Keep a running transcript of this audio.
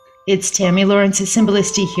It's Tammy Lawrence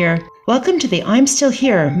Symbolisti here. Welcome to the I'm Still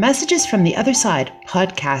Here Messages from the Other Side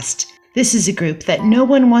podcast. This is a group that no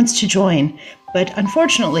one wants to join, but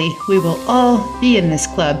unfortunately, we will all be in this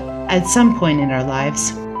club at some point in our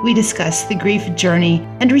lives. We discuss the grief journey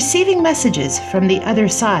and receiving messages from the other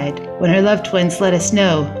side when our loved ones let us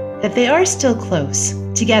know that they are still close.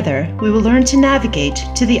 Together, we will learn to navigate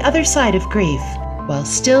to the other side of grief while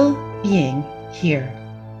still being here.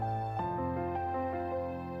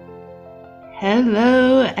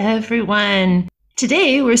 Hello, everyone.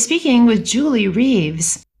 Today, we're speaking with Julie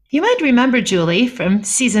Reeves. You might remember Julie from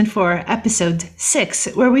season 4, episode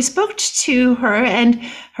 6, where we spoke to her and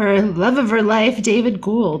her love of her life, David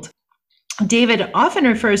Gould. David often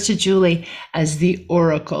refers to Julie as the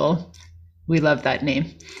Oracle. We love that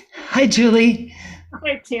name. Hi, Julie.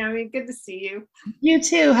 Hi, Tammy. Good to see you. You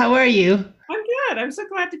too. How are you? I'm good. I'm so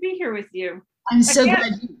glad to be here with you. I'm so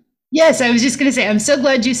glad. Yes, I was just going to say, I'm so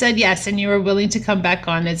glad you said yes and you were willing to come back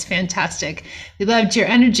on. It's fantastic. We loved your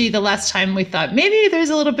energy the last time. We thought maybe there's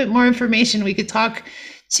a little bit more information we could talk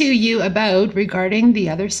to you about regarding the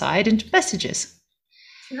other side and messages.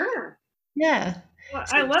 Sure. Yeah. Well,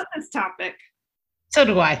 I love this topic. So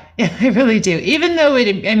do I. Yeah, I really do. Even though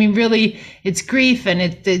really, it's grief and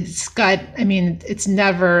it's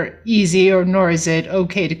never easy, or nor is it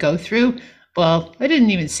okay to go through. Well, I didn't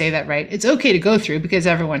even say that right. It's okay to go through because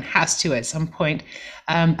everyone has to at some point.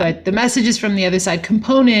 But the messages from the other side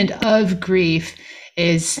component of grief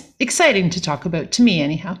is exciting to talk about, to me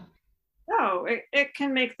anyhow. Oh, it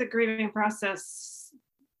can make the grieving process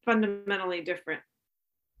fundamentally different.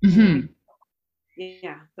 Mm-hmm.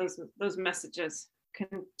 Yeah, those messages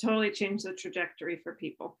can totally change the trajectory for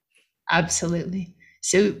people. Absolutely.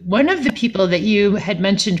 So one of the people that you had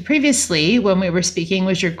mentioned previously when we were speaking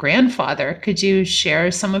was your grandfather. Could you share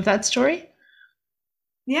some of that story?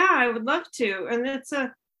 Yeah, I would love to. And it's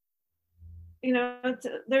a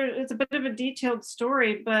bit of a detailed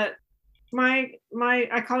story, but I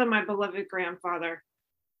call him my beloved grandfather.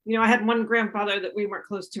 I had one grandfather that we weren't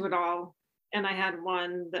close to at all, and I had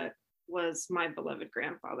one that was my beloved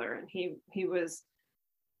grandfather, and he was.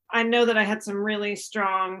 I know that I had some really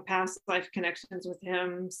strong past life connections with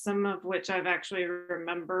him, some of which I've actually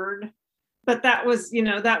remembered. But that was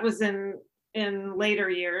in later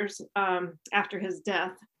years, after his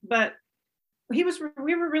death. But we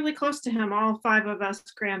were really close to him. All 5 of us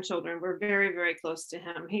grandchildren were very, very close to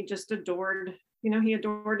him. He just adored, he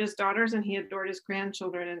adored his daughters and he adored his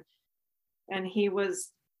grandchildren. And he was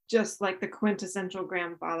just like the quintessential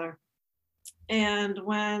grandfather. And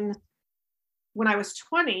when I was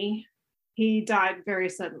 20, he died very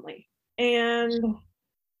suddenly. And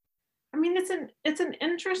I mean, it's an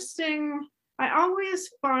interesting, I always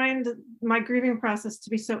find my grieving process to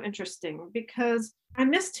be so interesting because I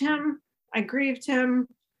missed him. I grieved him.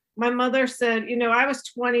 My mother said, I was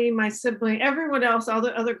 20, my sibling, everyone else, all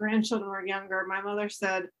the other grandchildren were younger. My mother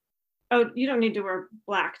said, oh, you don't need to wear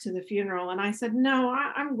black to the funeral. And I said, no,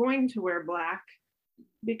 I'm going to wear black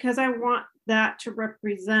because I want that to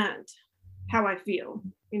represent how I feel.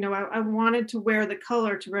 I wanted to wear the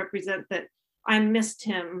color to represent that I missed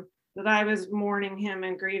him, that I was mourning him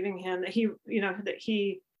and grieving him, that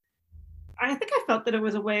I think I felt that it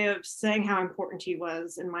was a way of saying how important he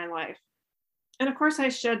was in my life. And of course I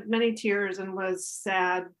shed many tears and was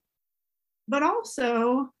sad, but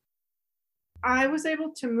also I was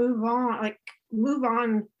able to move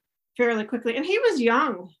on fairly quickly. And he was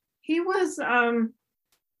young. He was,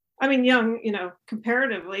 young,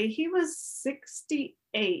 comparatively, he was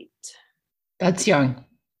 68. That's young.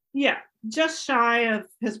 Yeah, just shy of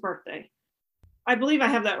his birthday. I believe I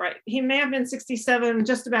have that right. He may have been 67,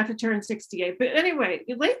 just about to turn 68. But anyway,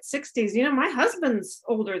 late 60s, my husband's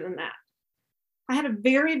older than that. I had a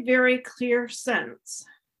very, very clear sense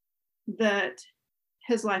that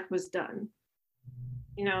his life was done.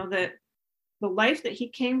 That the life that he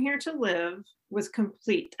came here to live was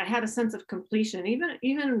complete. I had a sense of completion,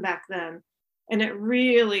 even back then, and it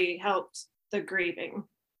really helped the grieving.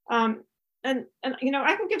 And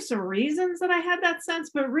I can give some reasons that I had that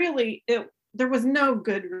sense, but really, there was no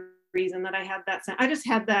good reason that I had that sense. I just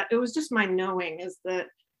had that. It was just my knowing is that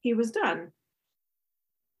he was done.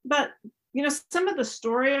 But some of the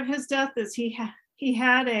story of his death is he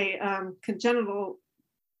had a congenital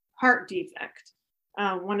heart defect.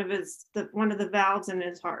 One of the valves in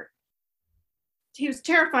his heart. He was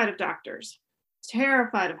terrified of doctors,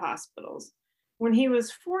 terrified of hospitals. When he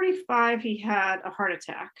was 45, he had a heart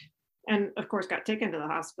attack and of course got taken to the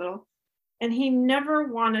hospital, and he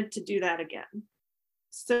never wanted to do that again.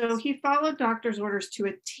 So he followed doctor's orders to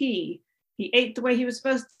a T. He ate the way he was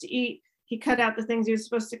supposed to eat. He cut out the things he was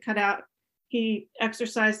supposed to cut out. He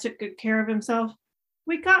exercised, took good care of himself.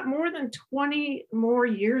 We got more than 20 more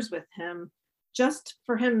years with him just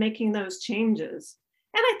for him making those changes.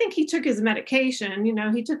 And I think he took his medication,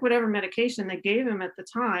 he took whatever medication they gave him at the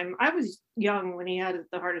time. I was young when he had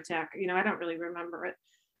the heart attack. I don't really remember it.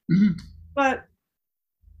 Mhm. But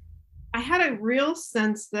I had a real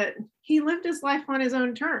sense that he lived his life on his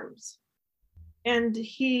own terms. And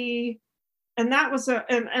that was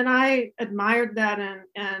and I admired that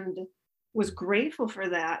and was grateful for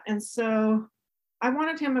that. And so I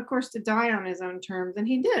wanted him, of course, to die on his own terms, and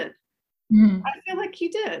he did. Mhm. I feel like he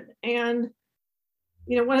did. And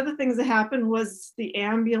one of the things that happened was the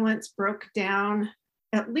ambulance broke down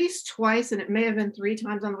at least twice, and it may have been 3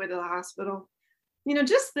 times on the way to the hospital.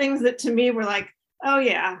 Just things that to me were like, oh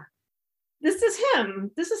yeah, this is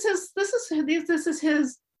him. This is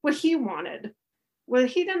his what he wanted. Well,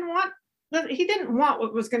 he didn't want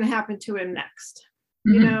what was going to happen to him next.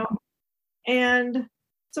 Mhm. And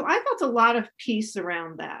so I felt a lot of peace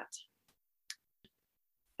around that.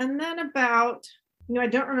 And then about, I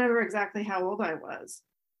don't remember exactly how old I was,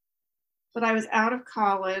 but I was out of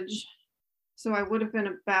college. So I would have been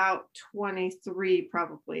about 23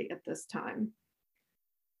 probably at this time.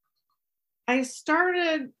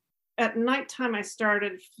 At nighttime, I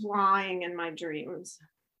started flying in my dreams.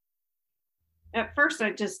 At first,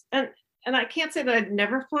 and I can't say that I'd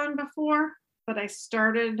never flown before, but I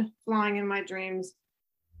started flying in my dreams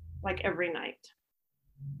like every night.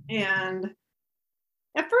 And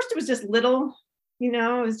at first it was just little,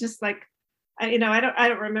 it was just like, I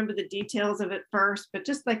don't remember the details of it first, but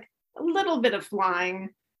just like a little bit of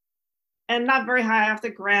flying and not very high off the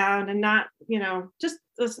ground and not, just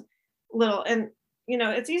this little, and,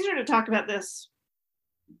 it's easier to talk about this,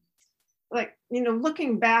 like,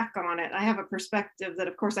 looking back on it, I have a perspective that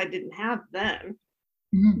of course I didn't have then,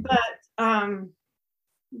 Mhm. but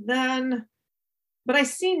then, but I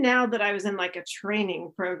see now that I was in like a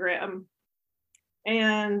training program,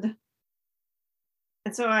 and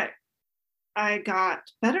so I got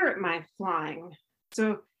better at my flying.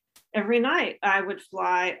 So every night I would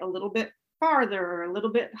fly a little bit farther or a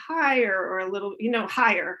little bit higher or a little,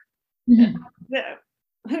 higher. Mhm.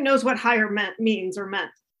 Who knows what higher means.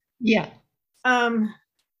 Yeah. Um,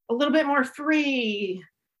 a little bit more free.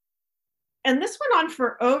 And this went on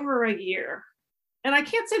for over a year. And I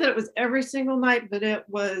can't say that it was every single night, but it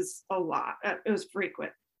was a lot. It was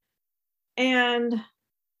frequent. And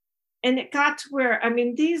it got to where,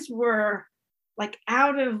 these were like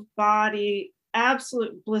out of body,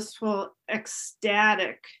 absolute blissful,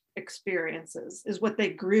 ecstatic experiences is what they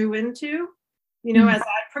grew into, Mhm. as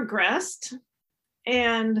I progressed.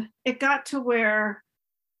 And it got to where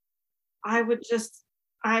I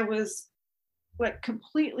was like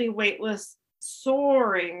completely weightless,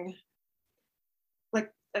 soaring,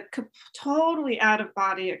 like a totally out of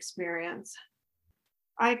body experience.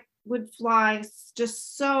 I would fly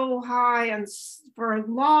just so high and for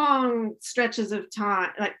long stretches of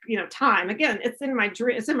time, like, time. Again, it's in my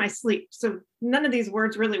dream, it's in my sleep. So none of these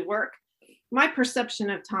words really work. My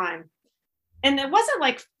perception of time. And it wasn't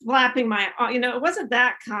like flapping it wasn't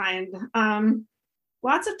that kind.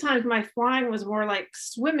 Lots of times my flying was more like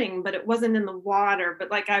swimming, but it wasn't in the water, but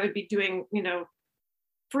like I would be doing,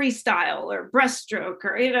 freestyle or breaststroke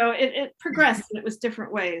or, it progressed and it was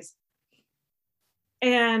different ways.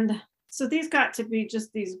 And so these got to be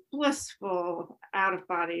just these blissful out of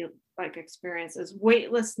body like experiences,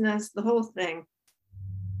 weightlessness, the whole thing.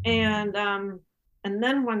 And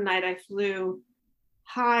then one night I flew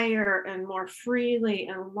higher and more freely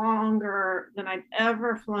and longer than I'd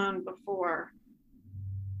ever flown before.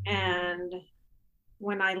 And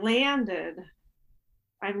when I landed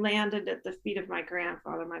at the feet of my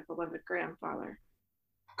grandfather, my beloved grandfather.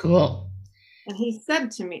 Cool. And he said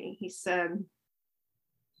to me,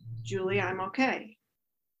 Julie, I'm okay.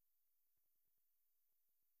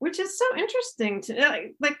 Which is so interesting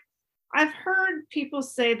to like I've heard people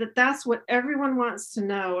say that that's what everyone wants to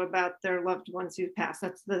know about their loved ones who've passed.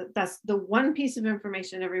 That's the one piece of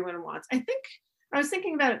information everyone wants. I was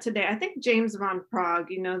thinking about it today. I think James Van Praagh,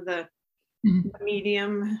 the Mhm.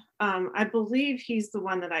 medium, I believe he's the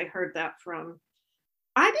one that I heard that from.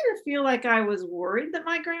 I didn't feel like I was worried that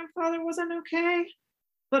my grandfather wasn't okay,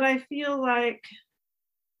 but I feel like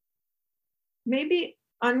maybe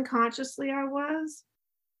unconsciously I was,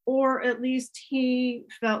 or at least he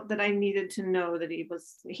felt that I needed to know that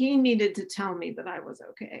he needed to tell me that I was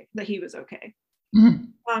okay, that he was okay.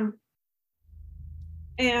 Mhm. Um,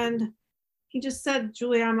 and he just said,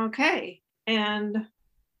 Julie, I'm okay. And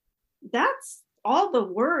that's all the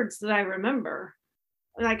words that I remember.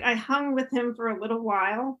 Like I hung with him for a little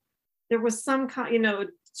while. There was some kind,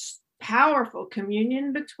 powerful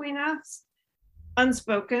communion between us,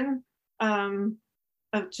 unspoken,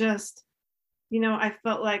 of just, I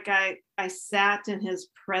felt like I sat in his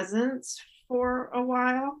presence for a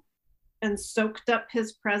while and soaked up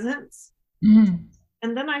his presence. Mm.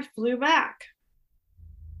 And then I flew back.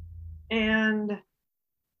 And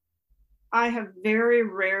I have very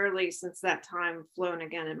rarely since that time flown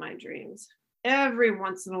again in my dreams. Every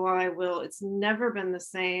once in a while I will. It's never been the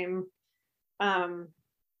same. And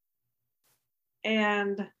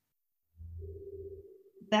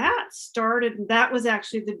that was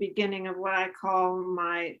actually the beginning of what I call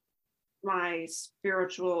my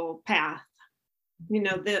spiritual path,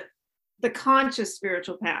 the conscious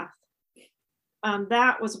spiritual path.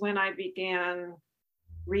 That was when I began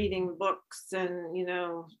reading books and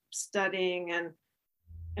studying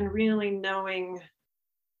and really knowing,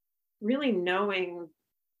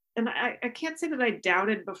 and I can't say that I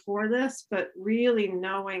doubted before this, but really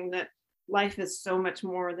knowing that life is so much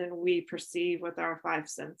more than we perceive with our five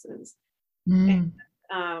senses. Mm. And,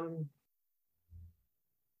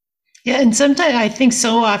 Yeah, and sometimes I think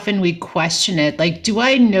so often we question it. Like, do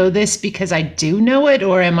I know this because I do know it,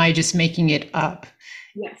 or am I just making it up?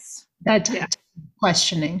 yes, That yeah,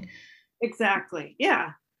 questioning. exactly,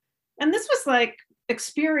 yeah. And this was like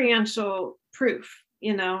experiential proof.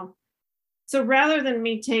 So rather than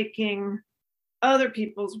me taking other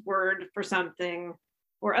people's word for something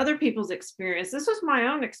or other people's experience, this was my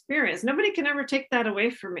own experience. Nobody can ever take that away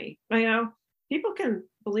from me. People can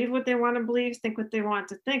believe what they want to believe, think what they want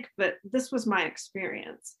to think, but this was my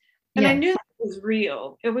experience. And I Yeah. knew it was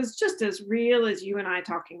real. It was just as real as you and I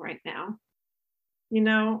talking right now.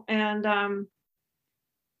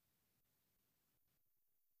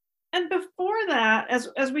 And before that,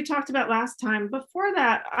 as we talked about last time, before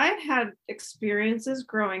that, I had experiences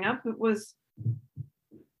growing up. It was,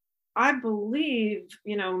 I believe,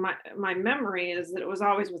 my memory is that it was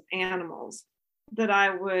always with animals, that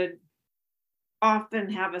I would often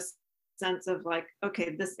have a sense of like,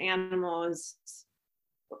 okay, this animal is,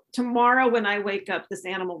 tomorrow when I wake up, this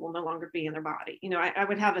animal will no longer be in their body. I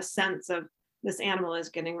would have a sense of this animal is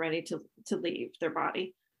getting ready to leave their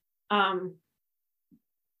body. But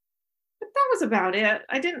that was about it.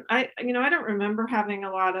 I don't remember having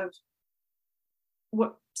a lot of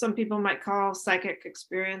what some people might call psychic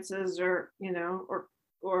experiences, or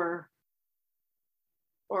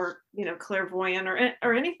clairvoyant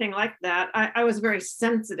or anything like that. I was very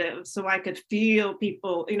sensitive, so I could feel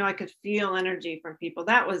people, I could feel energy from people.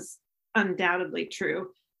 That was undoubtedly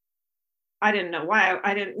true. I didn't know why.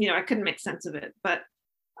 I didn't, I couldn't make sense of it,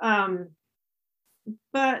 um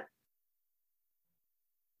but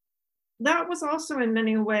that was also in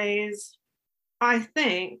many ways, I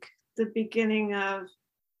think, the beginning of,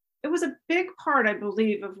 it was a big part, I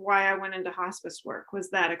believe, of why I went into hospice work,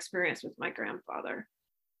 was that experience with my grandfather.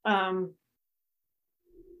 Um,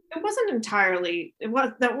 that wasn't entirely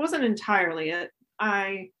it.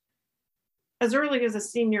 As early as a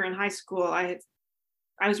senior in high school, I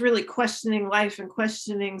was really questioning life and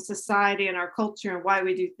questioning society and our culture and why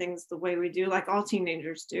we do things the way we do, like all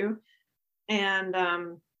teenagers do. And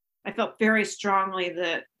I felt very strongly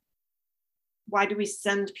that, why do we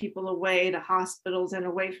send people away to hospitals and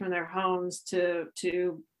away from their homes to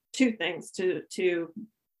two things, to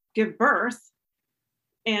give birth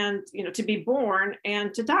and to be born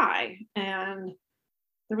and to die. And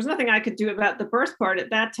there was nothing I could do about the birth part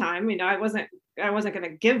at that time. I wasn't going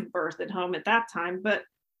to give birth at home at that time, but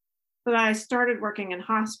I started working in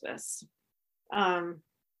hospice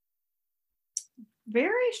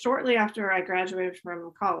very shortly after I graduated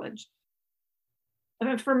from college.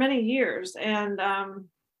 For many years. And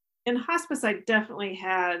in hospice, I definitely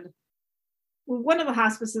had, one of the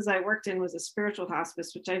hospices I worked in was a spiritual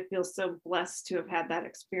hospice, which I feel so blessed to have had that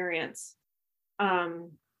experience.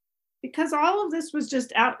 Because all of this was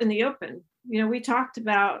just out in the open. We talked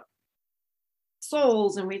about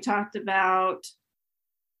souls, and we talked about,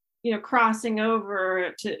 crossing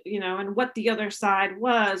over to, and what the other side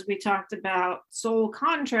was. We talked about soul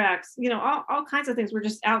contracts, all kinds of things were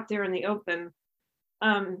just out there in the open.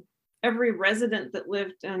 Every resident that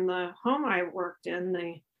lived in the home I worked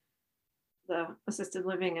in, the assisted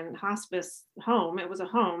living and hospice home, it was a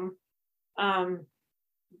home.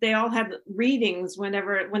 They all had readings when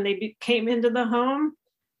they came into the home.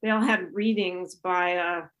 They all had readings by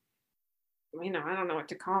I don't know what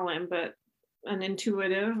to call him, but an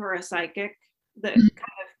intuitive or a psychic that kind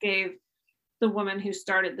of gave the woman who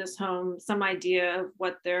started this home some idea of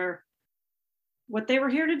what they were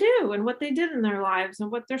here to do and what they did in their lives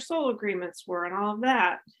and what their soul agreements were and all of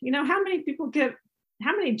that.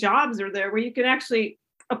 How many jobs are there where you can actually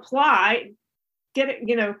apply, get it,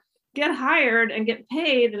 get hired and get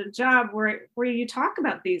paid at a job where you talk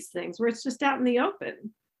about these things, where it's just out in the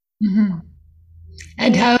open. Mm-hmm.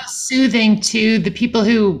 And And how soothing to the people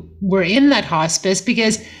who were in that hospice,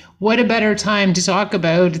 because what a better time to talk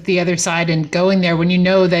about the other side and going there when you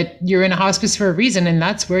know that you're in a hospice for a reason and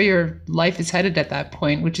that's where your life is headed at that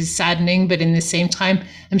point, which is saddening. But in the same time,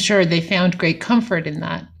 I'm sure they found great comfort in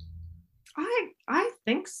that. I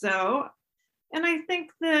think so. And I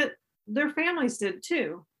think that their families did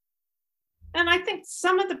too. And I think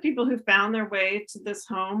some of the people who found their way to this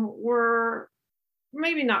home were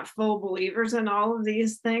maybe not full believers in all of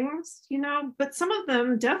these things, but some of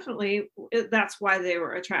them definitely, that's why they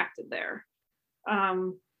were attracted there.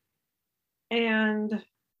 And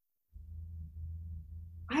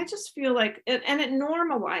I just feel like and it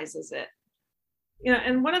normalizes it.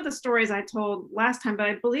 And one of the stories I told last time, but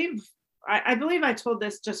I believe I told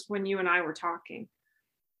this just when you and I were talking,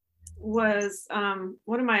 was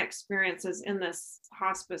one of my experiences in this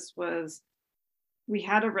hospice was we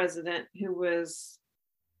had a resident who was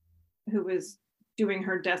doing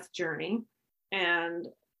her death journey, and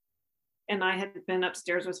I had been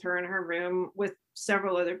upstairs with her in her room with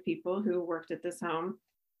several other people who worked at this home.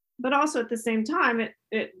 But also at the same time,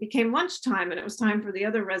 it became lunchtime and it was time for the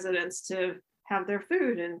other residents to have their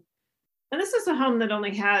food. And this is a home that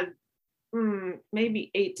only had maybe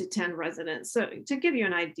 8 to 10 residents. So to give you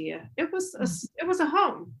an idea, it was a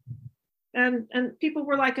home, and people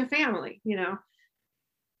were like a family.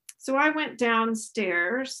 So I went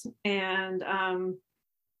downstairs and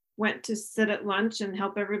went to sit at lunch and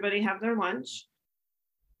help everybody have their lunch.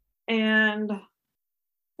 And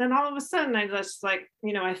then all of a sudden I just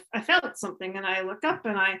I felt something, and I look up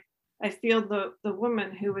and I feel the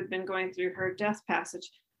woman who had been going through her death passage.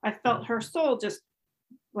 I felt her soul just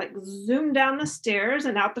like zoom down the stairs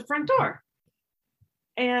and out the front door.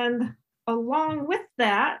 And along with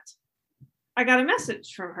that, I got a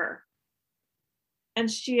message from her. And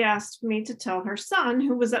she asked me to tell her son,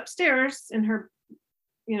 who was upstairs in her,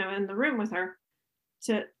 in the room with her,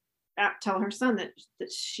 to tell her son that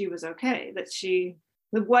she was okay, that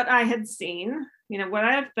what I had seen, what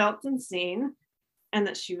I had felt and seen, and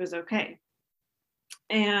that she was okay.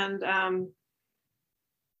 And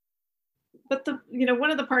but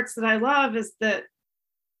one of the parts that I love is that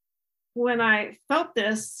when I felt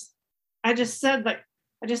this, I just said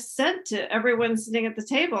to everyone sitting at the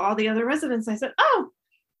table, all the other residents, I said, "Oh,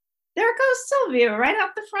 there goes Sylvia right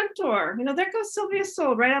out the front door. There goes Sylvia's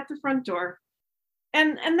soul right out the front door."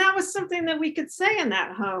 And that was something that we could say in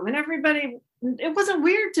that home. And everybody, it wasn't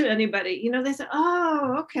weird to anybody. They said,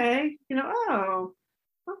 "Oh, okay."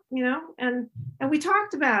 And we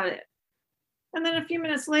talked about it. And then a few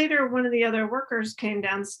minutes later, one of the other workers came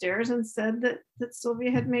downstairs and said that Sylvia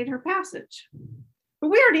had made her passage. But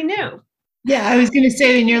we already knew. Yeah, I was going to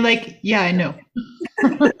say, and you're like, yeah, I know.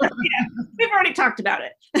 Yeah, we've already talked about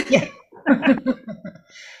it. Yeah.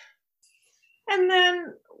 And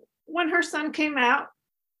then when her son came out,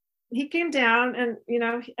 he came down and,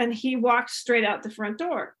 and he walked straight out the front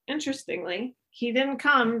door. Interestingly, he didn't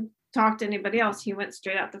come talk to anybody else. He went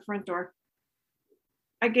straight out the front door.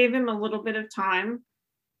 I gave him a little bit of time,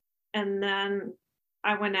 and then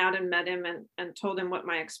I went out and met him and told him what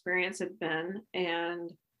my experience had been,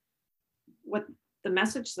 and what the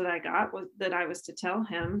message that I got was that I was to tell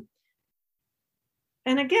him.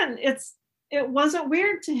 And again, it wasn't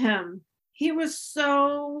weird to him. He was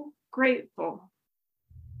so grateful,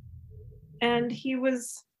 and he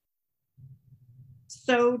was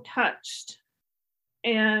so touched.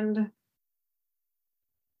 And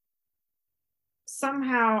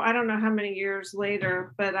somehow, I don't know how many years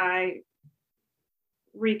later, but I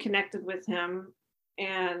reconnected with him,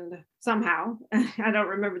 and somehow, I don't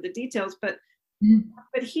remember the details, but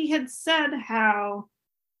he had said how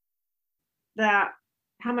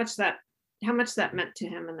much that meant to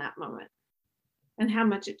him in that moment, and how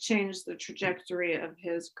much it changed the trajectory of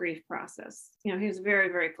his grief process. He was very,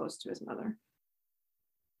 very close to his mother,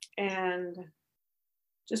 and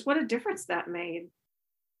just what a difference that made.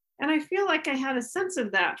 And I feel like I had a sense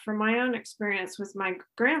of that from my own experience with my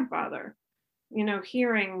grandfather,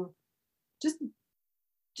 hearing just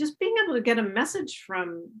being able to get a message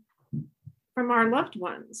from our loved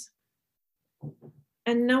ones,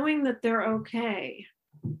 and knowing that they're okay.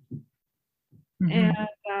 Mm-hmm.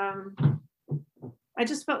 And I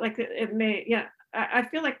just felt like it may, I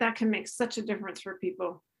feel like that can make such a difference for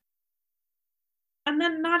people. And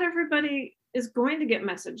then not everybody is going to get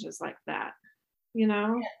messages like that,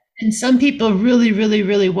 And some people really, really,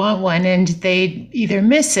 really want one, and they either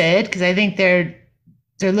miss it because I think they're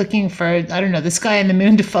they're looking for, I don't know, the sky and the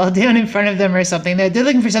moon to fall down in front of them or something. They're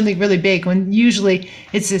looking for something really big when usually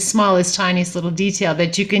it's the smallest, tiniest little detail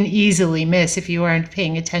that you can easily miss if you aren't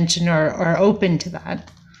paying attention or open to that.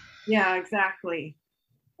 Yeah, exactly.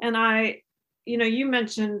 And you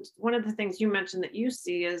mentioned one of the things you mentioned that you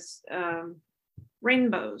see is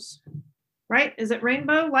rainbows, right? Is it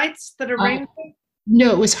rainbow lights that are Uh, rainbow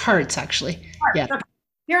no, it was hearts actually. hearts? Yeah. Okay.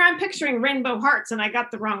 Here I'm picturing rainbow hearts, and I got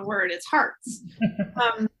the wrong word. It's hearts.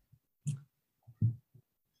 Um,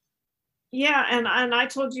 yeah, and I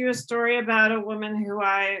told you a story about a woman who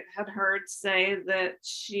I had heard say that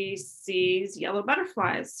she sees yellow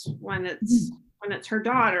butterflies when it's her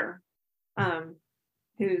daughter, um,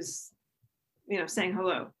 who's saying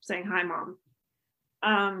hello, saying hi, mom.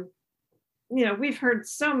 Um, we've heard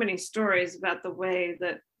so many stories about the way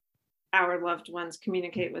that our loved ones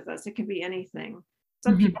communicate with us. It can be anything.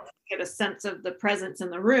 Some Mhm. people get a sense of the presence in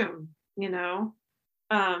the room, you know.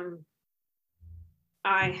 Um,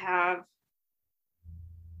 I have,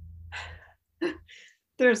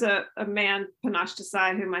 there's a man, Panache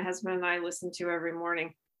Desai, who my husband and I listen to every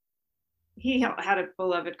morning. He had a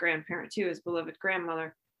beloved grandparent too, his beloved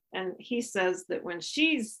grandmother. And he says that when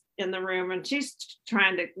she's in the room and she's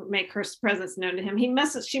trying to make her presence known to him,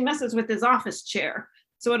 she messes with his office chair.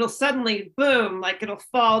 So it'll suddenly boom, like it'll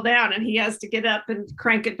fall down, and he has to get up and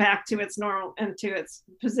crank it back to its normal and to its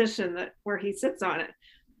position where he sits on it.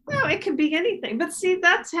 No, it can be anything. But see,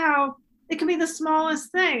 that's how it can be the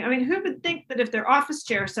smallest thing. I mean, who would think that if their office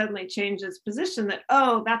chair suddenly changes position, that,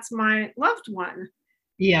 oh, that's my loved one?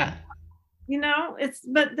 Yeah.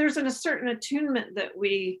 But there's a certain attunement that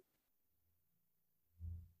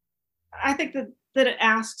I think that it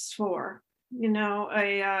asks for,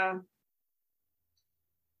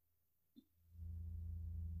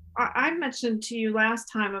 I mentioned to you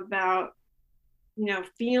last time about,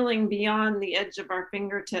 feeling beyond the edge of our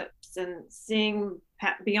fingertips and seeing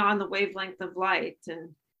beyond the wavelength of light,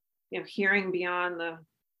 and, hearing beyond the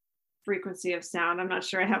frequency of sound. I'm not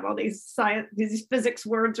sure I have all these physics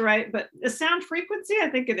words right, but the sound frequency, I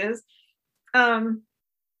think it is. Um,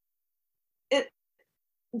 it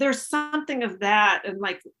There's something of that, and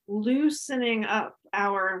like loosening up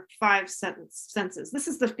our five senses. This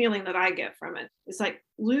is the feeling that I get from it. It's like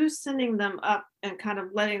loosening them up and kind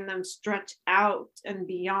of letting them stretch out and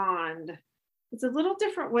beyond. It's a little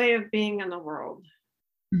different way of being in the world.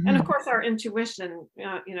 And of Mhm. course, our intuition,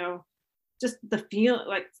 just the feel,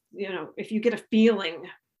 like, if you get a feeling,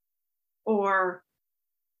 or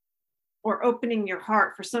opening your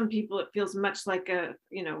heart. For some people it feels much like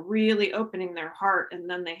really opening their heart, and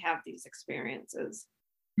then they have these experiences.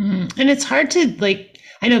 And it's hard to, like,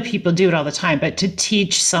 I know people do it all the time, but to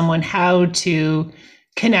teach someone how to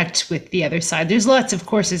connect with the other side. There's lots of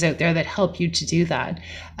courses out there that help you to do that.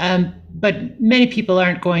 But many people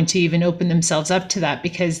aren't going to even open themselves up to that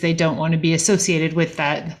because they don't want to be associated with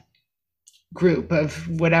that group of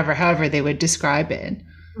whatever, however they would describe it.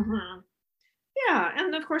 Mhm. Yeah,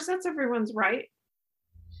 and of course that's everyone's right.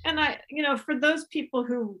 And for those people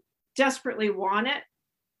who desperately want it,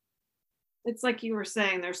 it's like you were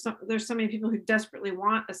saying, there's so many people who desperately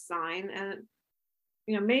want a sign, and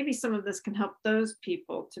maybe some of this can help those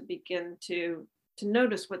people to begin to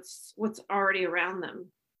notice what's already around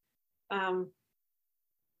them. Um,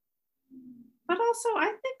 but also, I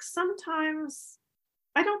think sometimes,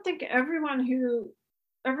 I don't think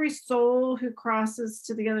every soul who crosses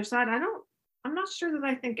to the other side, I'm not sure that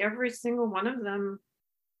I think every single one of them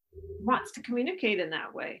wants to communicate in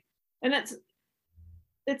that way. And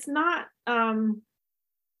it's not,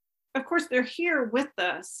 of course they're here with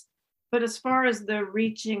us, but as far as the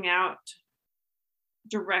reaching out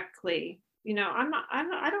directly,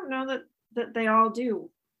 I don't know that they all do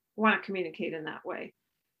want to communicate in that way.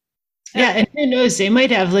 Yeah, And and who knows? They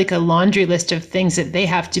might have like a laundry list of things that they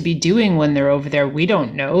have to be doing when they're over there. We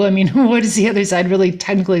don't know. I mean, what does the other side really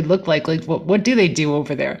technically look like? Like, what do they do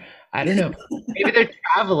over there? I don't know. Maybe they're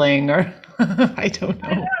traveling or I don't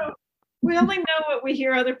I know. know we only know what we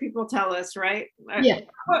hear other people tell us, right? Yeah.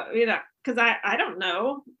 Because I don't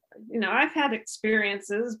know. I've had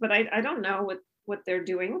experiences, but I don't know what they're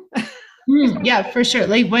doing. Yeah, for sure.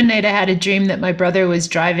 Like one night I had a dream that my brother was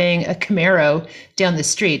driving a Camaro down the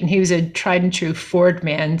street and he was a tried and true Ford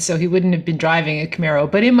man, so he wouldn't have been driving a Camaro.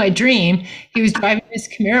 But in my dream, he was driving this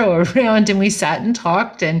Camaro around and we sat and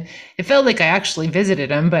talked and it felt like I actually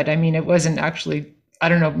visited him, but I mean, it wasn't actually, I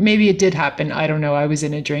don't know, maybe it did happen. I don't know. I was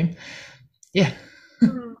in a dream. Yeah,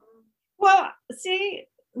 Hmm. Well, see,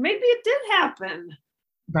 maybe it did happen.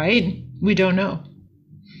 right? We don't know.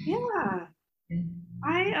 Yeah,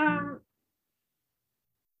 I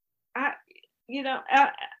I you know, uh,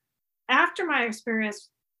 after my experience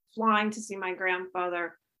flying to see my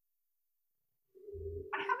grandfather,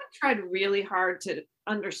 I haven't tried really hard to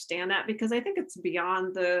understand that because I think it's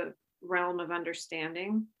beyond the realm of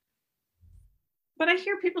understanding. But I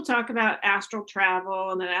hear people talk about astral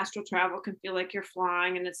travel and that astral travel can feel like you're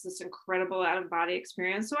flying and it's this incredible out of body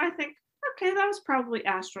experience. So I think, okay, that was probably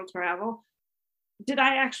astral travel. Did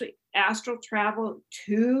I actually astral travel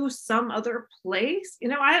to some other place?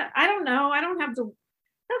 I don't know. I don't have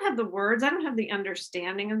the words. I don't have the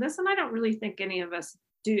understanding of this, and I don't really think any of us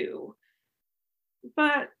do.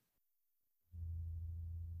 But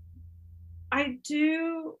I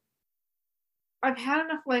do I've had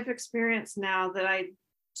enough life experience now that I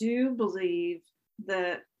do believe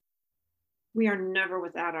that we are never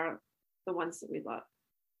without the ones that we love.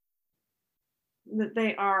 That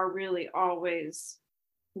they are really always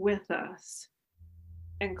with us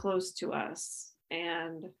and close to us,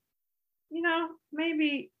 and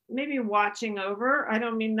maybe watching over. I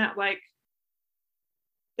don't mean that like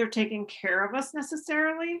they're taking care of us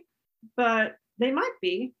necessarily, but they might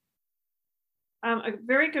be. A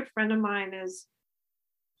very good friend of mine is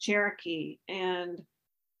Cherokee, and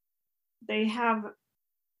they have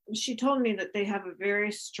she told me that they have a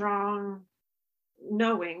very strong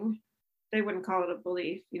knowing. They wouldn't call it a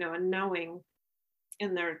belief, a knowing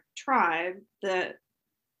in their tribe that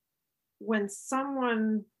when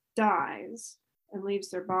someone dies and leaves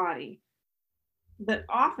their body, that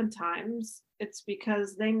oftentimes it's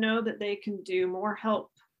because they know that they can do more help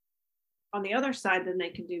on the other side than they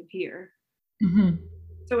can do here. Mm-hmm.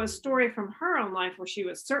 So a story from her own life where she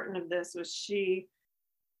was certain of this was she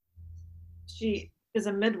is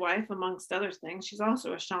a midwife amongst other things. She's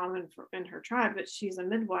also a shaman in her tribe, but she's a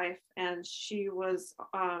midwife, and she was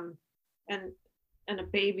and a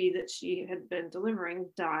baby that she had been delivering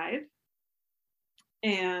died,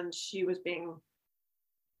 and she was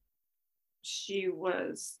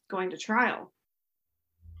going to trial,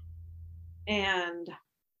 and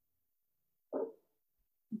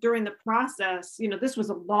during the process, this was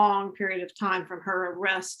a long period of time from her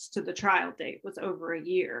arrest to the trial date, was over a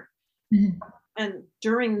year. Mm-hmm. And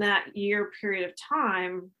during that year period of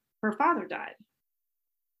time, her father died.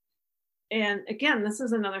 And again, this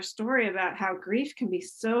is another story about how grief can be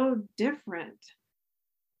so different.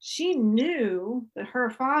 She knew that her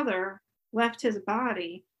father left his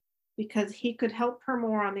body because he could help her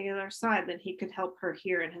more on the other side than he could help her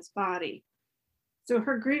here in his body. So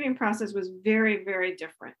her grieving process was very, very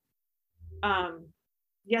different.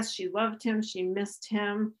 Yes, she loved him, she missed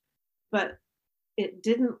him, but it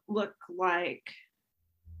didn't look like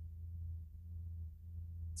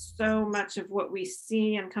so much of what we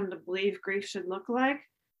see and come to believe grief should look like,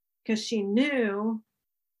 because she knew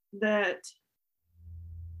that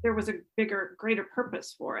there was a bigger, greater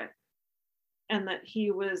purpose for it, and that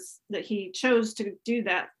he chose to do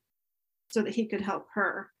that so that he could help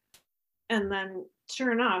her. And then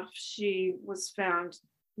sure enough, she was found,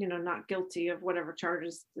 not guilty of whatever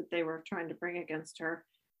charges that they were trying to bring against her,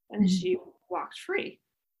 and Mm-hmm. she walked free.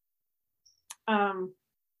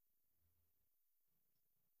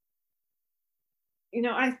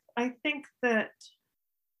 I think that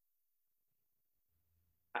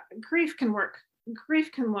grief can look,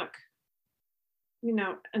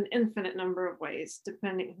 an infinite number of ways,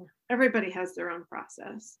 depending. Everybody has their own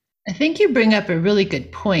process. I think you bring up a really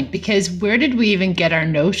good point, because where did we even get our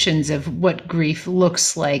notions of what grief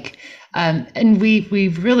looks like? And we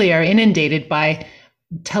really are inundated by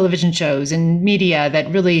television shows and media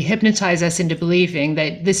that really hypnotize us into believing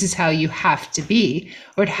that this is how you have to be,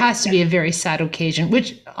 or it has to be a very sad occasion,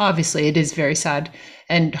 which obviously it is very sad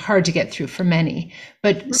and hard to get through for many.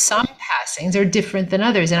 But some passings are different than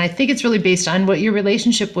others. And I think it's really based on what your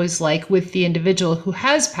relationship was like with the individual who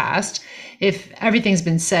has passed. If everything's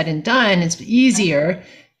been said and done, it's easier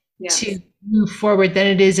to move forward than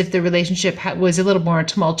it is if the relationship was a little more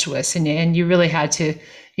tumultuous, and you really had to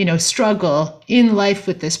struggle in life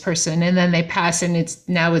with this person, and then they pass and it's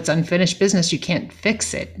unfinished business. You can't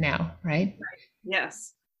fix it now, right?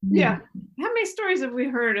 Yes. Yeah. How many stories have we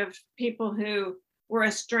heard of people who were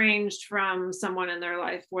estranged from someone in their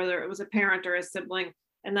life, whether it was a parent or a sibling,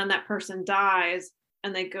 and then that person dies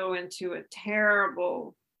and they go into a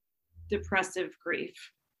terrible depressive grief?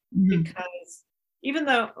 Mm-hmm. Because even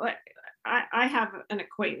though I have an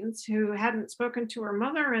acquaintance who hadn't spoken to her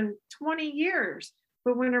mother in 20 years,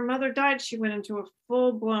 but when her mother died, she went into a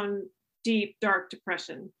full-blown, deep, dark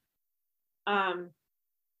depression,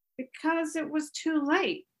 because it was too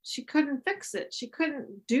late. She couldn't fix it. She couldn't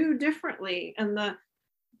do differently. And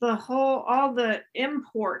all the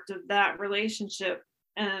import of that relationship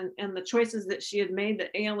and the choices that she had made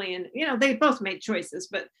that they both made choices,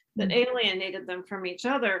 but that alienated them from each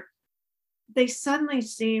other, they suddenly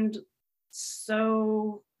seemed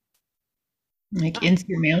so, Like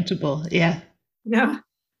insurmountable. Yeah. you know,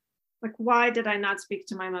 like, why did I not speak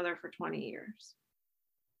to my mother for 20 years?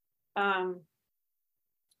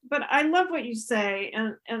 But I love what you say,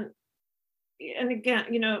 and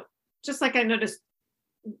again, just like I noticed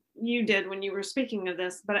you did when you were speaking of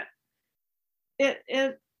this, but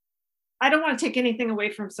it I don't want to take anything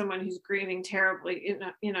away from someone who's grieving terribly.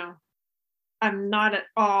 I'm not at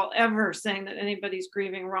all ever saying that anybody's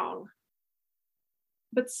grieving wrong.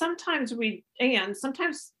 But sometimes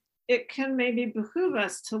it can maybe behoove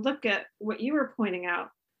us to look at what you were pointing out.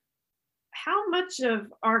 How much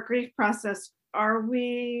of our grief process are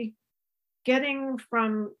we getting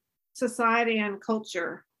from society and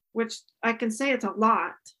culture, which I can say it's a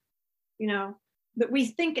lot, that we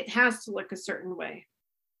think it has to look a certain way,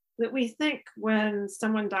 that we think when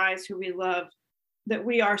someone dies who we love, that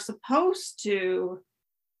we are supposed to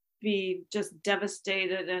be just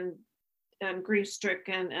devastated and grief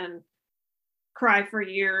stricken and cry for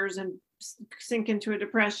years and sink into a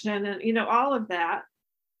depression and all of that.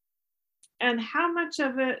 And how much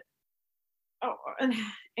of it, oh,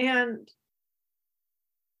 and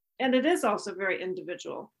it is also very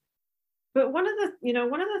individual. But one of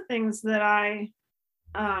the things that I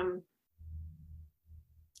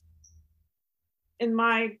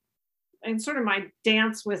in sort of my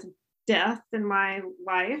dance with death in my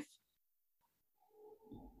life,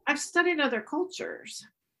 I've studied other cultures,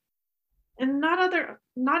 and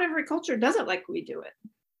not every culture does it like we do it.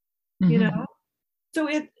 You Mhm. know,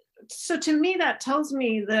 so to me that tells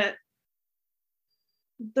me that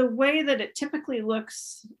the way that it typically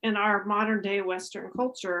looks in our modern day Western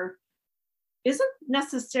culture isn't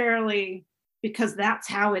necessarily because that's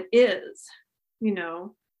how it is,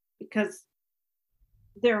 because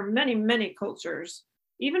there are many, many cultures,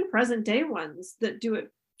 even present day ones, that do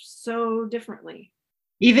it so differently.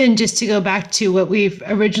 Even just to go back to what we've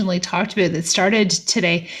originally talked about that started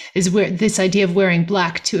today is where this idea of wearing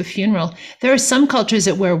black to a funeral. There are some cultures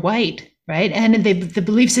that wear white, right? And the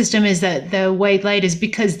belief system is that the white light is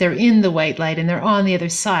because they're in the white light and they're on the other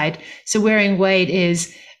side. So wearing white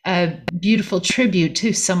is a beautiful tribute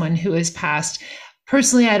to someone who has passed.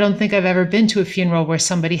 Personally, I don't think I've ever been to a funeral where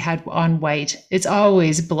somebody had on white. It's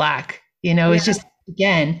always black. It's Yeah, just,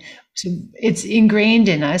 again, so it's ingrained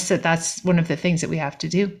in us that that's one of the things that we have to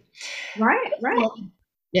do. right, right. Well,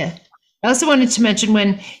 yeah. I also wanted to mention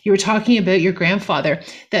when you were talking about your grandfather,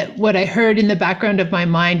 that what I heard in the background of my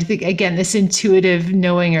mind, again, this intuitive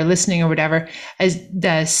knowing or listening or whatever, as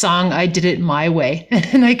the song I Did It My Way.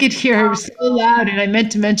 And I could hear it so loud. And I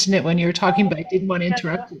meant to mention it when you were talking, but I didn't want to Yeah,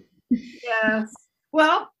 interrupt you. yes.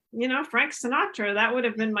 Well, Frank Sinatra, that would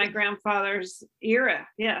have been my grandfather's era.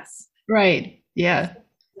 Yes. Right. Yeah.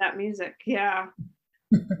 That music. Yeah.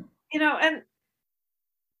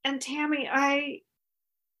 And Tammy, I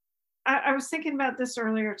was thinking about this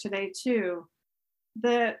earlier today too,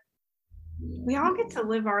 that we all get to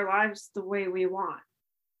live our lives the way we want,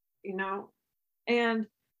 you know, and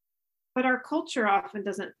but our culture often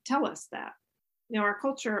doesn't tell us that. Our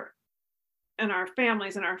culture and our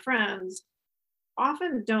families and our friends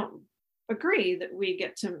often don't agree that we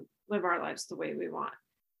get to live our lives the way we want.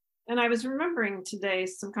 And I was remembering today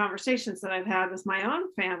some conversations that I've had with my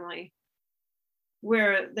own family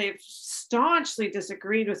where they've staunchly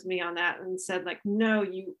disagreed with me on that and said, like, no,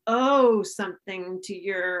 you owe something to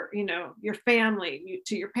your family,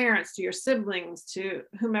 to your parents, to your siblings, to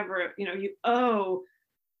whomever, you owe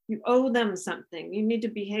them something. You need to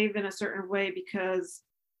behave in a certain way because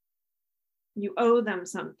you owe them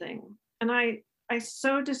something. And I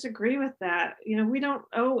so disagree with that. We don't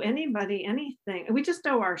owe anybody anything. We just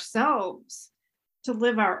owe ourselves to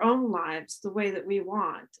live our own lives the way that we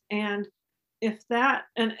want. And if that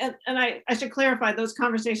and I should clarify, those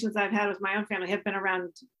conversations I've had with my own family have been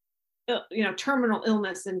around terminal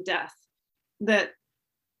illness and death. That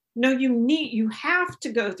no, you have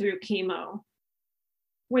to go through chemo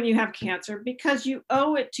when you have cancer because you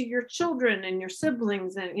owe it to your children and your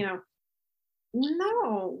siblings. And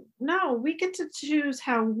no, we get to choose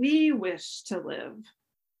how we wish to live.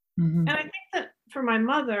 Mhm. And I think that for my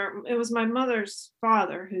mother, it was my mother's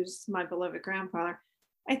father, who's my beloved grandfather.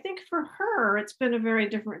 I think for her, it's been a very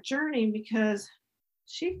different journey because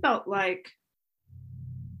she felt like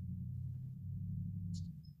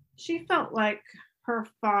her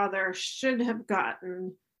father should have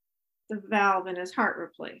gotten the valve in his heart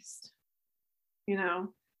replaced, you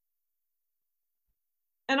know.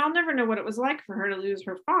 And I'll never know what it was like for her to lose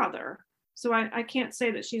her father. So I can't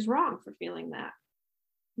say that she's wrong for feeling that.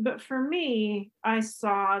 But for me, I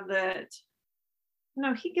saw that,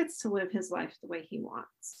 no, he gets to live his life the way he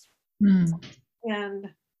wants. Mm. And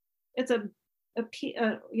it's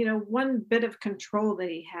one bit of control that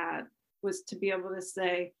he had was to be able to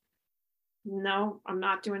say, no, I'm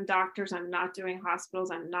not doing doctors. I'm not doing hospitals.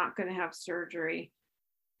 I'm not going to have surgery.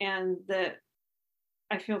 And that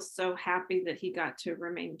I feel so happy that he got to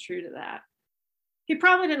remain true to that. He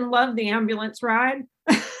probably didn't love the ambulance ride.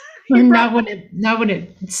 Not when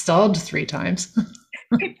it stalled 3 times.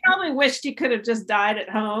 He probably wished he could have just died at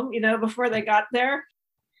home, before they got there.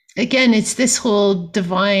 Again, it's this whole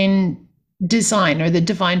divine design or the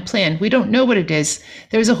divine plan. We don't know what it is.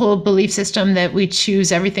 There's a whole belief system that we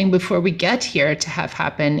choose everything before we get here to have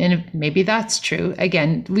happen. And maybe that's true.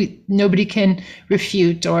 Again, nobody can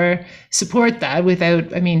refute or support that we've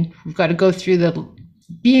got to go through the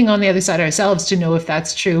being on the other side ourselves to know if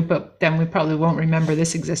that's true, but then we probably won't remember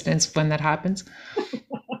this existence when that happens.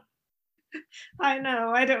 I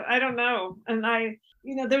know. I don't know. And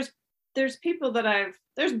there's people that I've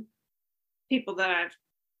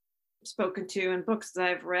spoken to and books that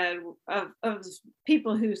I've read of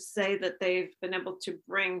people who say that they've been able to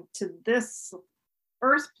bring to this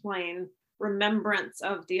earth plane remembrance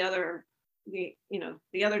of the other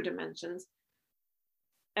dimensions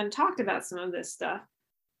and talked about some of this stuff.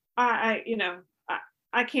 I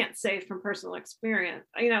can't say from personal experience.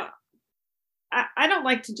 I don't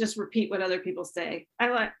like to just repeat what other people say.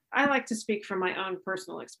 I like to speak from my own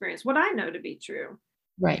personal experience, what I know to be true.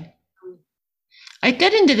 Right. I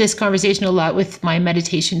get into this conversation a lot with my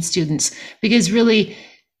meditation students because really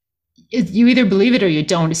you either believe it or you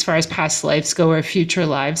don't as far as past lives go or future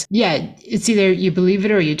lives. Yeah, it's either you believe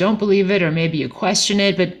it or you don't believe it, or maybe you question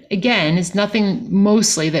it. But again, it's nothing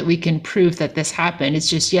mostly that we can prove that this happened. It's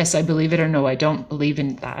just, yes, I believe it, or no, I don't believe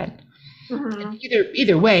in that. Mm-hmm.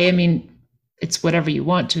 Either way, it's whatever you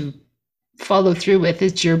want to follow through with.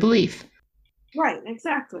 It's your belief. Right,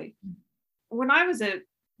 exactly. When I was a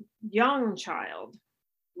young child,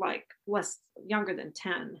 like younger than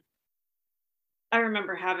 10, I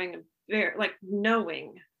remember having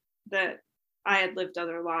knowing that I had lived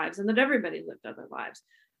other lives and that everybody lived other lives.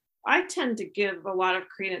 I tend to give a lot of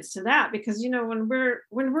credence to that because, when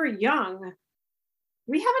we're young,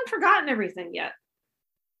 we haven't forgotten everything yet.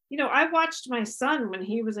 I watched my son when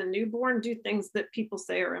he was a newborn do things that people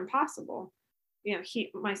say are impossible.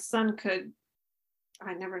 My son could,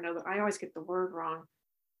 I never know that, I always get the word wrong.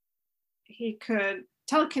 He could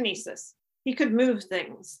telekinesis. He could move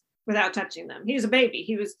things without touching them. He was a baby.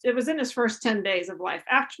 It was in his first 10 days of life.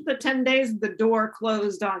 After the 10 days, the door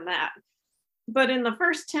closed on that. But in the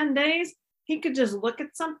first 10 days, he could just look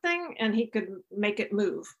at something and he could make it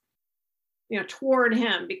move, toward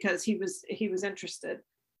him because he was interested.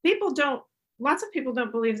 Lots of people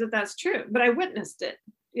don't believe that that's true, but I witnessed it.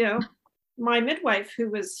 My midwife,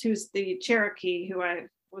 who's the Cherokee who I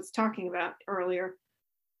was talking about earlier,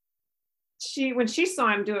 when she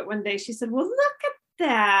saw him do it one day, she said, well, look at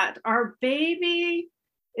that. Our baby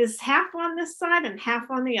is half on this side and half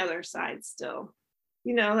on the other side still.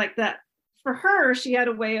 Like that. For her, she had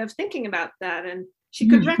a way of thinking about that, and she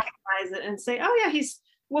could recognize it and say, oh yeah,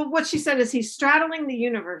 what she said is he's straddling the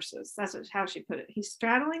universes. That's how she put it. He's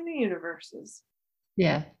straddling the universes.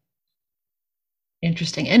 Yeah.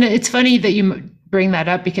 Interesting. And it's funny that you bring that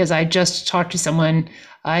up because I just talked to someone,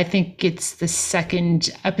 I think it's the 2nd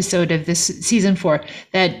episode of this season 4,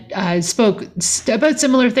 that spoke about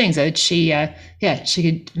similar things. That she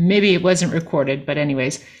could, maybe it wasn't recorded, but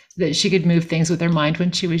anyways, that she could move things with her mind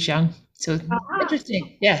when she was young. So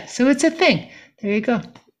interesting. Yeah. So it's a thing. There you go.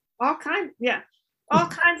 All kinds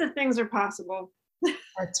of things are possible.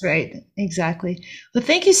 That's right. Exactly. Well,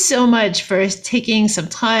 thank you so much for taking some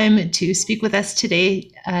time to speak with us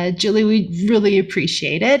today. Julie, we really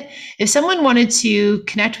appreciate it. If someone wanted to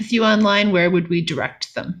connect with you online, where would we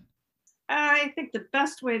direct them? I think the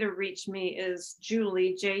best way to reach me is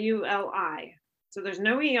Julie, Juli. So there's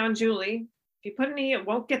no E on Julie. If you put an E, it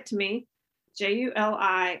won't get to me. Juli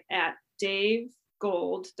at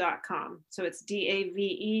davegold.com. So it's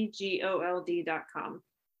DAVEGOLD.com.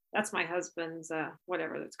 That's my husband's,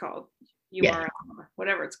 whatever that's called, URL, or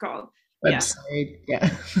whatever it's called. Website, yeah.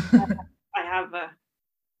 I have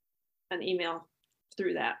an email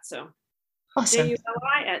through that. So awesome. Juli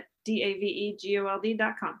at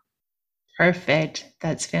DAVEGOLD.com. Perfect.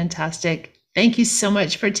 That's fantastic. Thank you so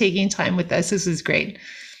much for taking time with us. This is great.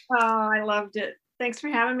 Oh, I loved it. Thanks for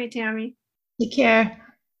having me, Tammy. Take care.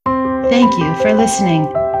 Thank you for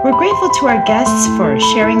listening. We're grateful to our guests for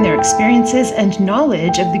sharing their experiences and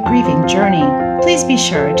knowledge of the grieving journey. Please be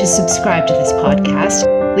sure to subscribe to this podcast,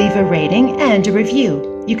 leave a rating and a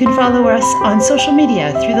review. You can follow us on social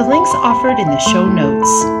media through the links offered in the show notes.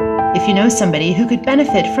 If you know somebody who could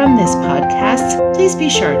benefit from this podcast, please be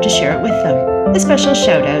sure to share it with them. A special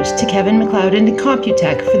shout out to Kevin MacLeod and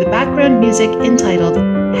Computech for the background music entitled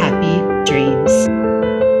Happy Dreams.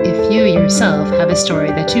 If you yourself have a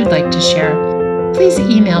story that you'd like to share, please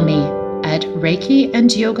email me at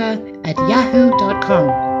reikiandyoga@yahoo.com.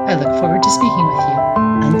 I look forward to speaking with you.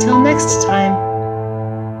 Until next time.